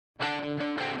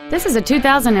This is a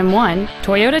 2001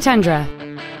 Toyota Tundra.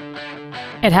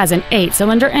 It has an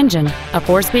 8-cylinder engine, a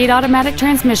 4-speed automatic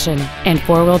transmission, and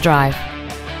 4-wheel drive.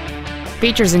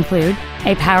 Features include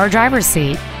a power driver's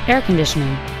seat, air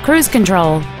conditioning, cruise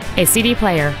control, a CD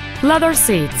player, leather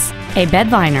seats, a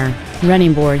bed liner,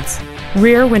 running boards,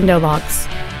 rear window locks,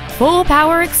 full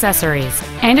power accessories,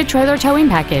 and a trailer towing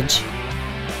package.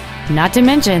 Not to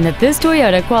mention that this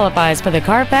Toyota qualifies for the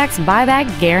Carfax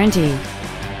buyback guarantee.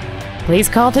 Please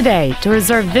call today to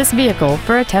reserve this vehicle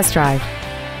for a test drive.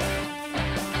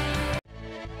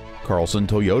 Carlson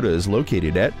Toyota is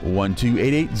located at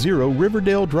 12880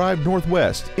 Riverdale Drive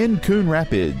Northwest in Coon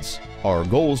Rapids. Our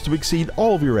goal is to exceed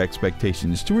all of your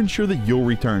expectations to ensure that you'll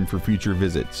return for future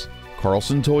visits.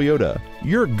 Carlson Toyota,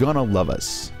 you're gonna love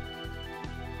us.